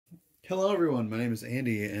Hello everyone, my name is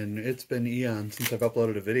Andy and it's been eons since I've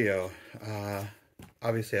uploaded a video.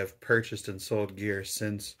 Obviously I've purchased and sold gear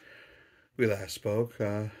since we last spoke,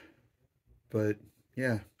 but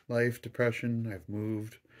yeah, life, depression, I've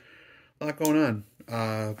moved, a lot going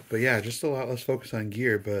on. But yeah, just a lot less focus on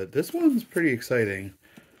gear, but this one's pretty exciting.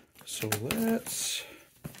 So let's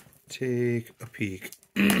take a peek.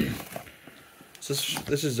 So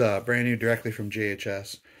this is brand new directly from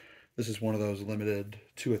JHS. This is one of those limited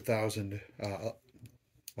to 1,000,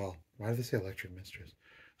 well, why do they say Electric Mistress?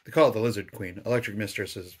 They call it the LIZARD Queen. Electric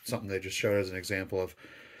Mistress is something they just showed as an example of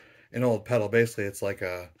an old pedal. Basically, it's like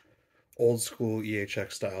a old school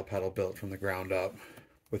EHX style pedal built from the ground up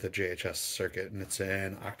with a JHS circuit, and it's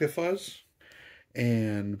an octave fuzz.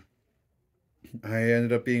 And I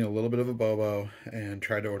ended up being a little bit of a bobo and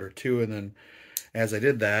tried to order two, and then as I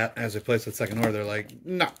did that, as I placed the second order, they're like,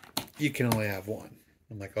 no, you can only have one.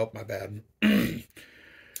 I'm like, oh, my bad.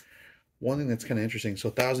 One thing that's kind of interesting, so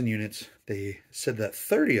 1,000 units, they said that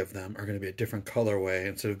 30 of them are going to be a different colorway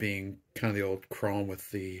instead of being kind of the old chrome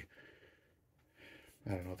with the,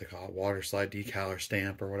 I don't know what they call it, water slide decal or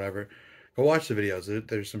stamp or whatever. Go watch the videos.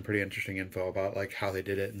 There's some pretty interesting info about like how they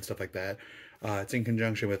did it and stuff like that. It's in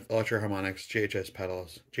conjunction with Electro-Harmonix,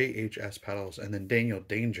 JHS Pedals, and then Daniel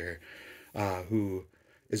Danger, who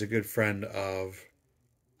is a good friend of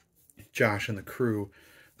Josh and the crew,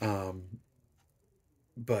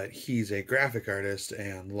 but he's a graphic artist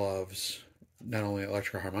and loves not only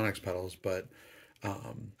Electro-Harmonix pedals, but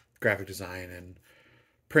graphic design and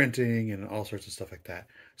printing and all sorts of stuff like that.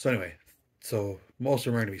 So anyway, so most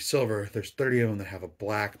of them are going to be silver. There's 30 of them that have a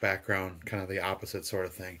black background, kind of the opposite sort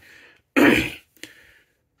of thing.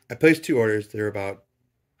 I placed two orders. They're about,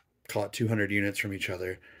 call it 200 units from each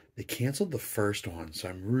other. They canceled the first one, so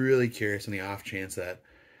I'm really curious on the off chance that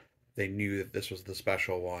they knew that this was the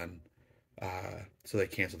special one, so they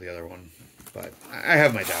canceled the other one. But I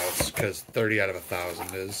have my doubts, because 30 out of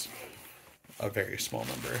 1,000 is a very small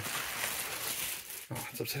number. Oh,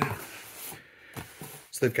 it's upside down.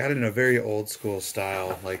 So they've got it in a very old school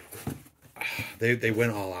style. Like, they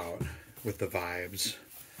went all out with the vibes.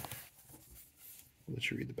 I'll let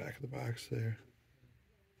you read the back of the box there.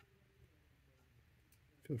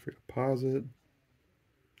 Feel free to pause it. I'm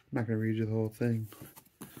not going to read you the whole thing.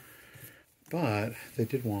 But they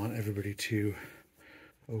did want everybody to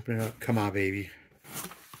open it up. Come on, baby.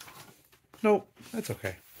 Nope, that's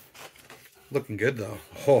okay. Looking good though.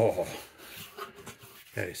 Oh,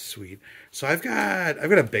 that is sweet. So I've got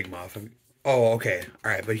a big muff. Oh, okay.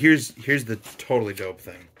 All right, but here's the totally dope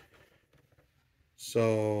thing.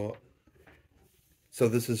 So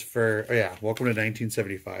this is for, oh yeah, welcome to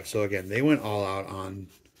 1975. So again, they went all out on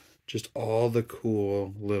just all the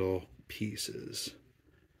cool little pieces.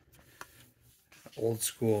 Old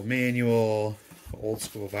school manual, old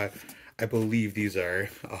school vibe. I believe these are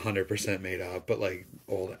 100% made up, but like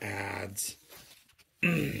old ads.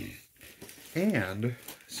 And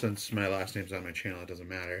since my last name's on my channel, it doesn't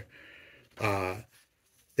matter.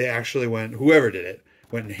 They actually went, whoever did it,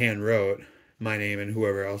 went and hand wrote my name and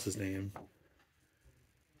whoever else's name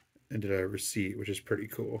and did a receipt, which is pretty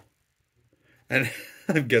cool. And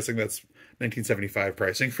I'm guessing that's 1975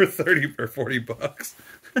 pricing for 30 or 40 bucks.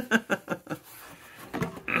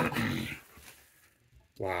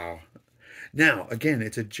 Wow. Now, again,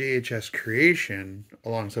 it's a JHS creation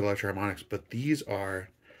alongside Electro-Harmonix, but these are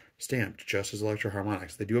stamped just as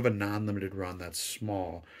Electro-Harmonix. They do have a non-limited run that's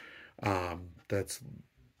small. That's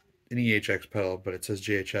an EHX pedal, but it says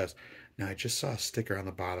JHS. Now, I just saw a sticker on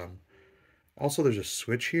the bottom. Also, there's a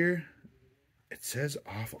switch here. It says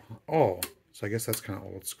off. Oh, so I guess that's kind of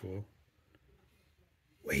old school.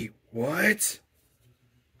 Wait, what?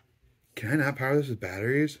 Can I not power this with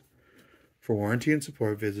batteries? For warranty and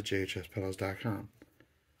support, visit jhspedals.com.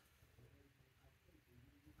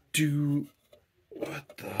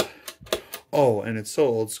 What the? Oh, and it's so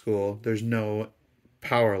old school. There's no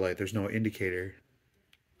power light. There's no indicator.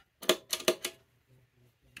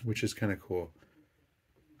 Which is kind of cool.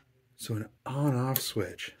 So an on-off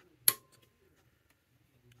switch.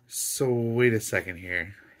 So wait a second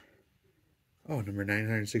here. Oh, number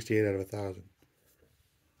 968 out of 1,000.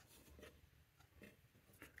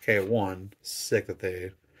 Okay, one, sick that they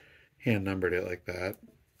hand numbered it like that.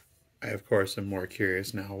 I, of course, am more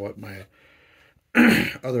curious now what my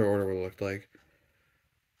other order would look like.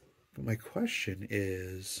 But my question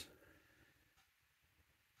is,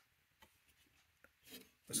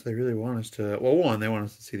 so they really want us to, well, one, they want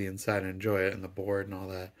us to see the inside and enjoy it and the board and all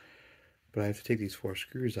that. But I have to take these 4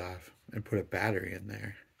 screws off and put a battery in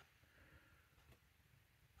there.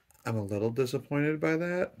 I'm a little disappointed by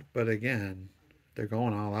that, but again, they're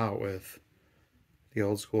going all out with the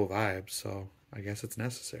old school vibes, so I guess it's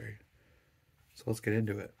necessary. So let's get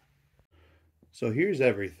into it. So here's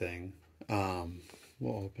everything.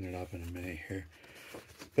 We'll open it up in a minute here,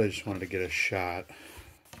 but I just wanted to get a shot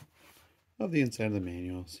of the inside of the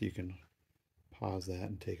manual so you can pause that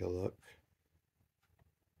and take a look.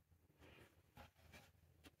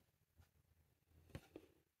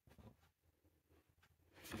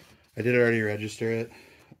 I did already register it.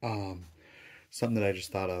 Something that I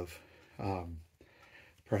just thought of.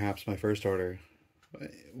 Perhaps my first order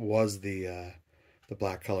was the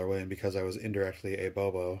black colorway, and because I was indirectly a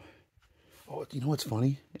Bobo. Oh, you know what's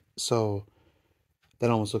funny? So that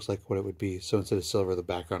almost looks like what it would be. So instead of silver, the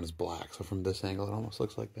background is black. So from this angle, it almost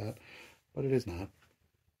looks like that, but it is not.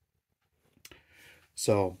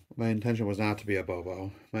 So my intention was not to be a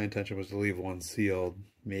Bobo. My intention was to leave one sealed.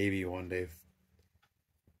 Maybe one day,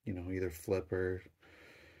 you know, either flip or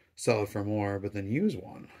sell it for more, but then use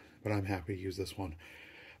one. But I'm happy to use this one.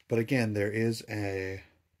 But again, there is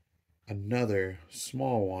another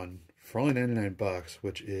small one for only 99 bucks,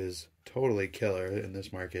 which is totally killer in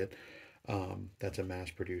this market. That's a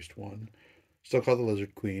mass-produced one. Still called the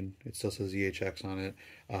LIZARD Queen. It still says EHX on it.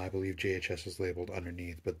 I believe JHS is labeled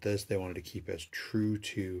underneath, but this they wanted to keep as true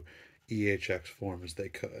to EHX form as they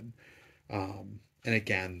could. And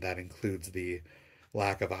again, that includes the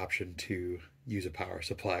lack of option to use a power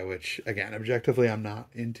supply, which again, objectively I'm not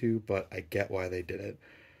into, but I get why they did it.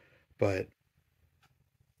 But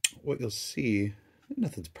what you'll see,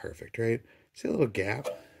 nothing's perfect, right? See a little gap?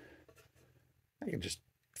 I can just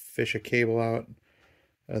fish a cable out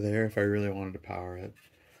of there if I really wanted to power it.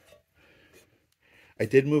 I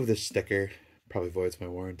did move this sticker, probably voids my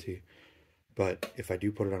warranty, but if I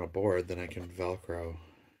do put it on a board, then I can Velcro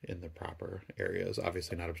in the proper areas,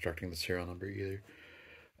 obviously not obstructing the serial number either.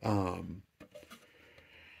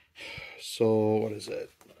 So what is it?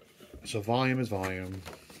 So volume is volume.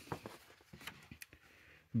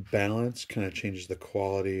 Balance kind of changes the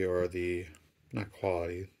quality, or the, not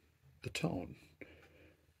quality, the tone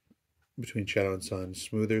between shadow and sun.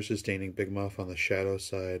 Smoother, sustaining big muff on the shadow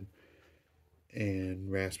side, and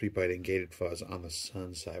raspy, biting, gated fuzz on the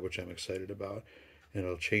sun side, which I'm excited about. And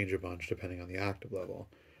it'll change a bunch depending on the octave level.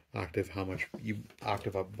 Octave, how much you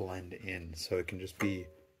octave up blend in. So it can just be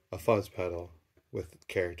a fuzz pedal with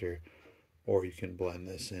character, or you can blend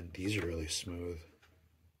this in. These are really smooth.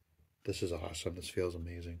 This is awesome. This feels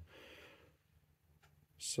amazing.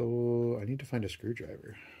 So I need to find a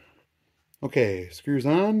screwdriver. Okay, screws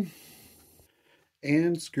on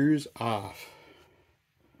and screws off.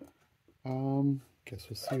 Guess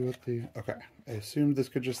we'll see what the, okay, I assumed this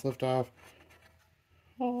could just lift off.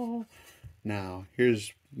 Oh, now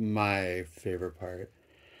here's my favorite part.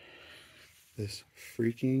 This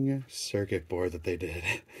freaking circuit board that they did.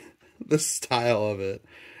 The style of it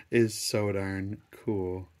is so darn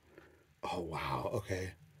cool. Oh wow,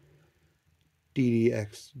 okay.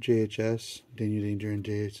 DDX JHS, Daniel Danger, and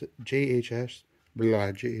JHS,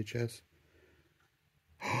 blah, JHS.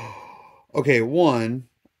 Okay, one,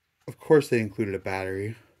 of course they included a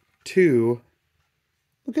battery. Two,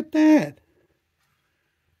 look at that.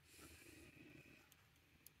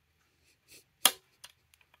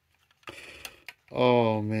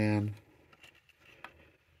 Oh man.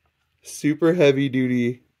 Super heavy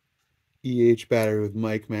duty EH battery with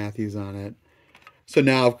Mike Matthews on it. So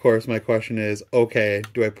now, of course, my question is, okay,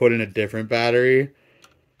 do I put in a different battery,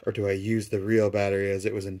 or do I use the real battery as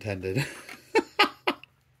it was intended?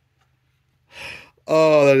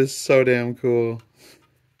 Oh, that is so damn cool.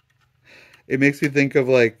 It makes me think of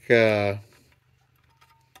like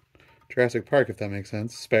Jurassic Park, if that makes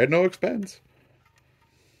sense. Spared no expense.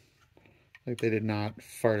 Like they did not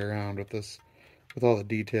fart around with this, with all the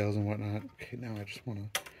details and whatnot. Okay, now I just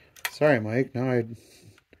want to... Sorry, Mike. Now I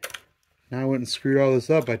went and screwed all this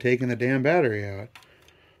up by taking the damn battery out.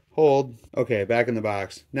 Hold. Okay, back in the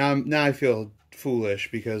box. Now I feel foolish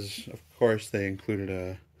because, of course, they included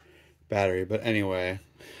a battery. But anyway,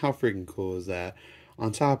 how freaking cool is that?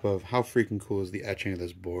 On top of how freaking cool is the etching of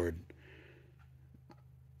this board?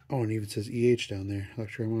 Oh, and it even says EH down there.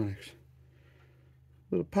 Electro-Harmonix.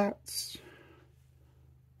 Little pots.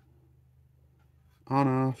 On,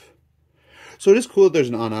 off. So it is cool that there's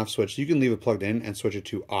an on-off switch. So you can leave it plugged in and switch it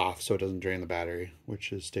to off so it doesn't drain the battery,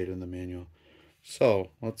 which is stated in the manual. So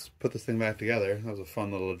let's put this thing back together. That was a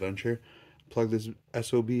fun little adventure. Plug this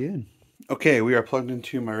SOB in. Okay, we are plugged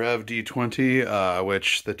into my Rev D20,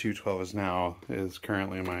 which the 212 is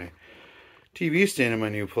currently my TV stand in my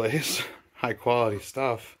new place. High quality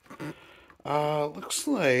stuff. Looks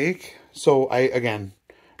like, so again,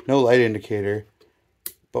 no light indicator,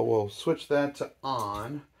 but we'll switch that to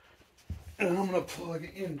on. And I'm going to plug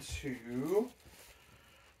into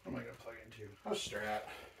a Strat.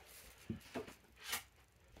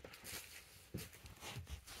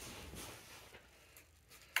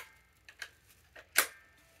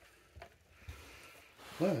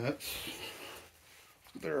 That's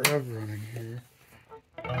what they're running here.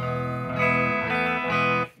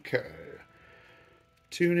 Okay.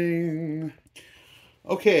 Tuning.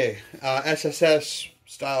 Okay, SSS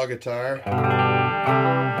style guitar.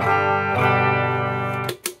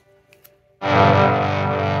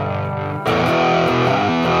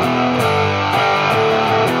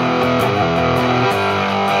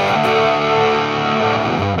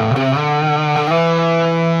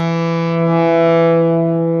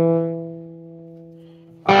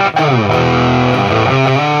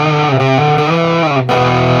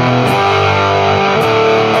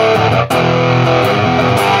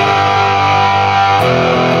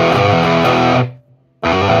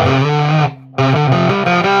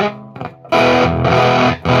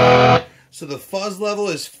 So the fuzz level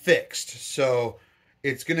is fixed, so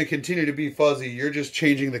it's going to continue to be fuzzy. You're just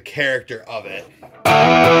changing the character of it.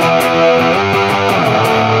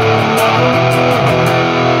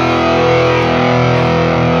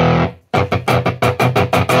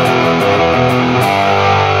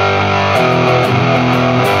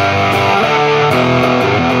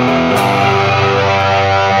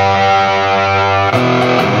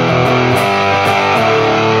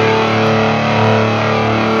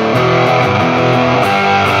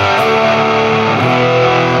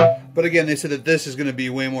 But again, they said that this is going to be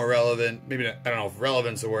way more relevant. Maybe not, I don't know if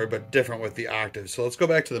relevant's the word, but different with the octaves. So let's go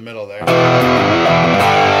back to the middle there.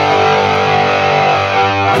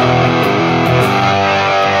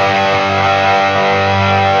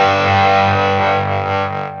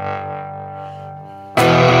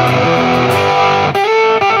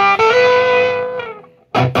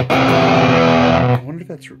 I wonder if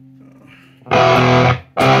that's...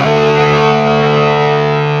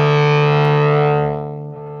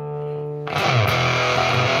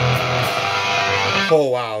 Oh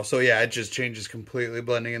wow, so yeah, it just changes completely,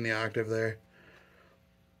 blending in the octave there.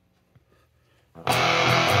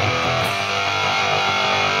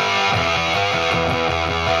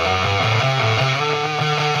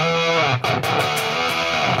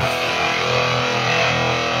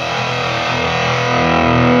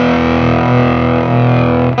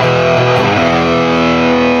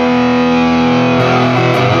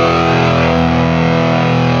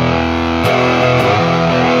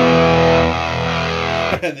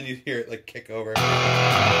 And then you hear it like kick over.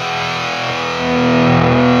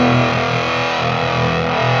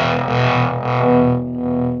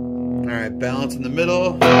 Alright, balance in the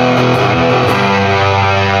middle.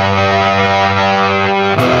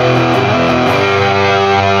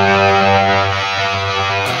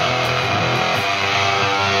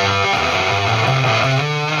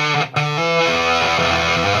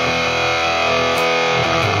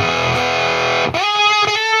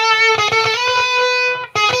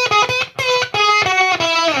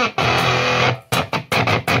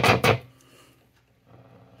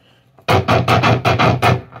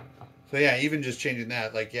 So yeah, even just changing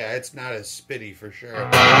that, like, yeah, it's not as spitty for sure.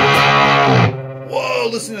 Whoa,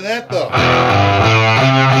 listen to that though.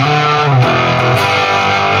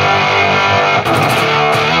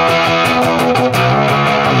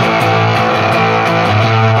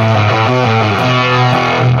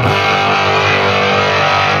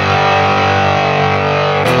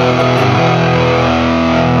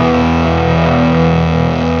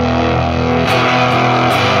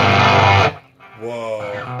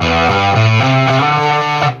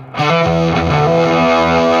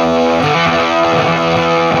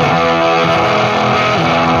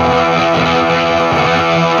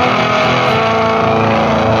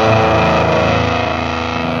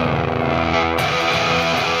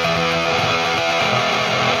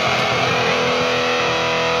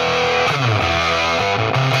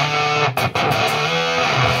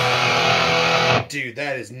 Dude,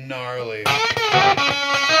 that is gnarly.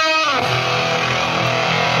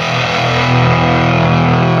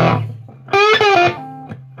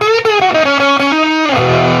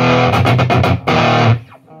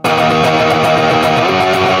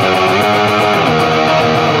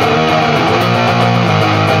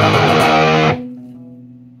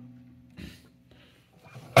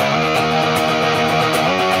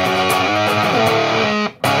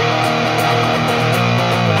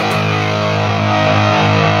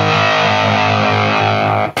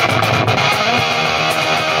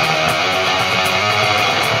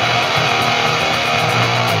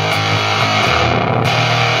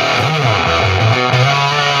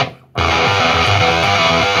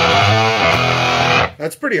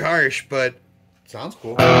 That's pretty harsh, but sounds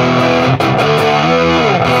cool.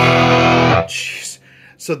 Jeez.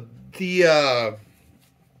 So the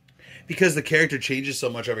because the character changes so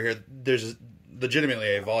much over here, there's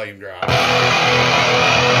legitimately a volume drop.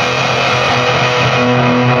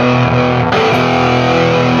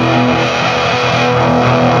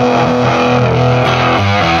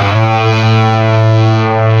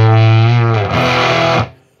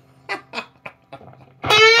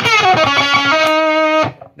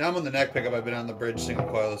 Now I'm on the neck pickup. I've been on the bridge single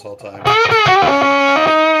coil this whole time.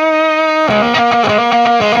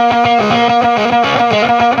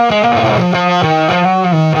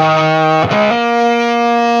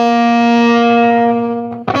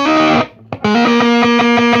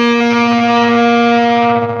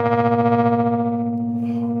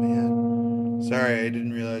 Sorry, I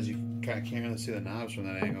didn't realize you kind of can't really see the knobs from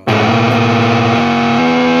that angle.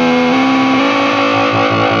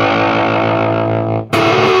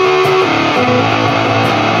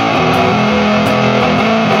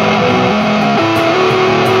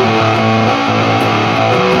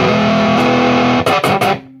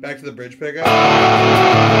 Back to the bridge pickup.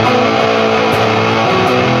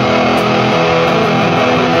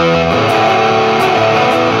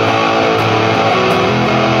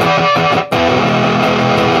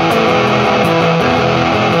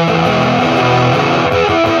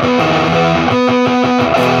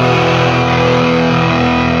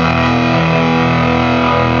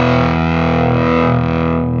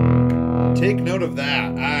 Take note of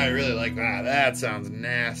that. I really like that. That sounds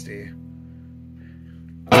nasty.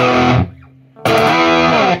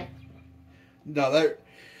 No, that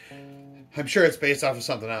I'm sure it's based off of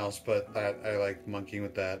something else, but I like monkeying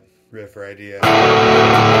with that riff or idea.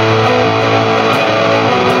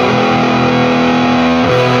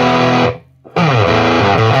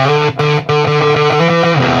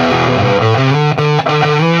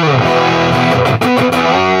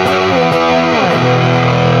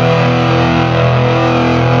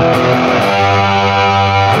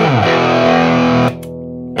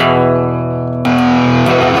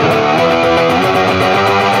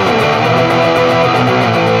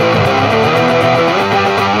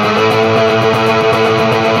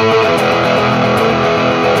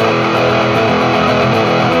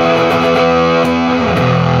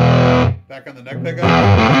 Back on the neck pickup.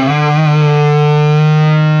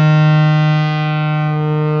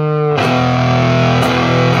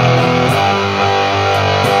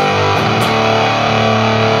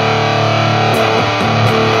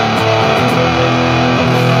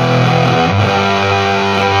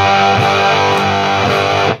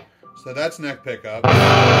 So that's neck pickup.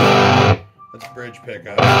 That's bridge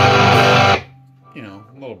pickup. You know,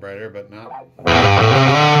 a little brighter, but not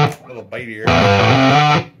a little bitier,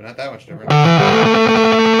 but not that much different.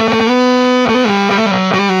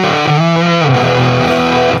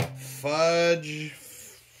 Fudge.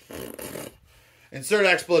 Insert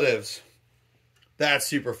expletives. That's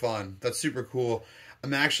super fun. That's super cool.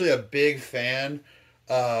 I'm actually a big fan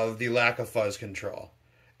of the lack of fuzz control.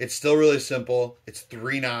 It's still really simple. It's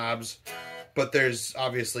 3 knobs. But there's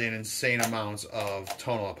obviously an insane amount of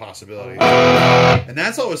tonal possibility. And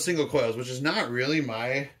that's all with single coils, which is not really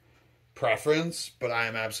my preference, but I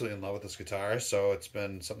am absolutely in love with this guitar, so it's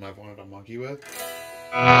been something I've wanted to monkey with.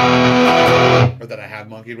 Or that I have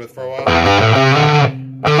monkeyed with for a while.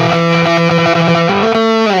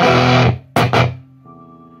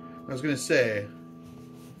 I was going to say,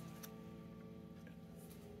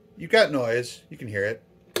 you've got noise, you can hear it.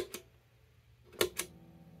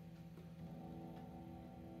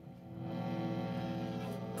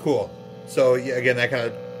 Cool. So yeah, again, that kind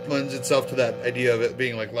of lends itself to that idea of it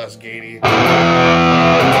being like less gainy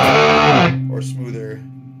or smoother,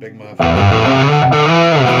 big muff.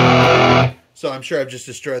 So I'm sure I've just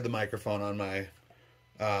destroyed the microphone on my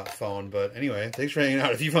phone. But anyway, thanks for hanging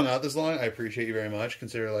out. If you've hung out this long, I appreciate you very much.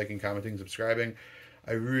 Consider liking, commenting, subscribing.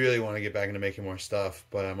 I really want to get back into making more stuff,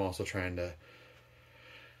 but I'm also trying to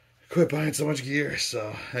quit buying so much gear.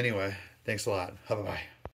 So anyway, thanks a lot. Bye-bye.